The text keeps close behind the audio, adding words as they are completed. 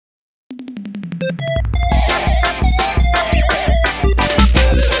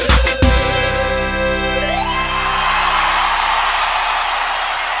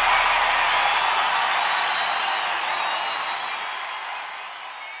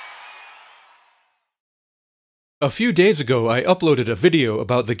A few days ago, I uploaded a video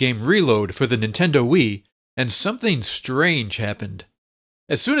about the game Reload for the Nintendo Wii, and something strange happened.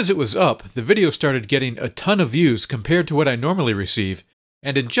 As soon as it was up, the video started getting a ton of views compared to what I normally receive,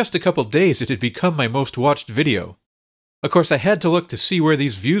 and in just a couple days it had become my most watched video. Of course, I had to look to see where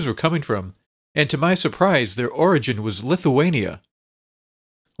these views were coming from, and to my surprise, their origin was Lithuania.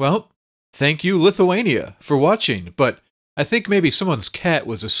 Well, thank you Lithuania for watching, but I think maybe someone's cat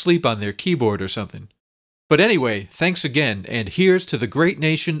was asleep on their keyboard or something. But anyway, thanks again, and here's to the great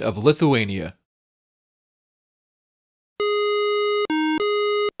nation of Lithuania.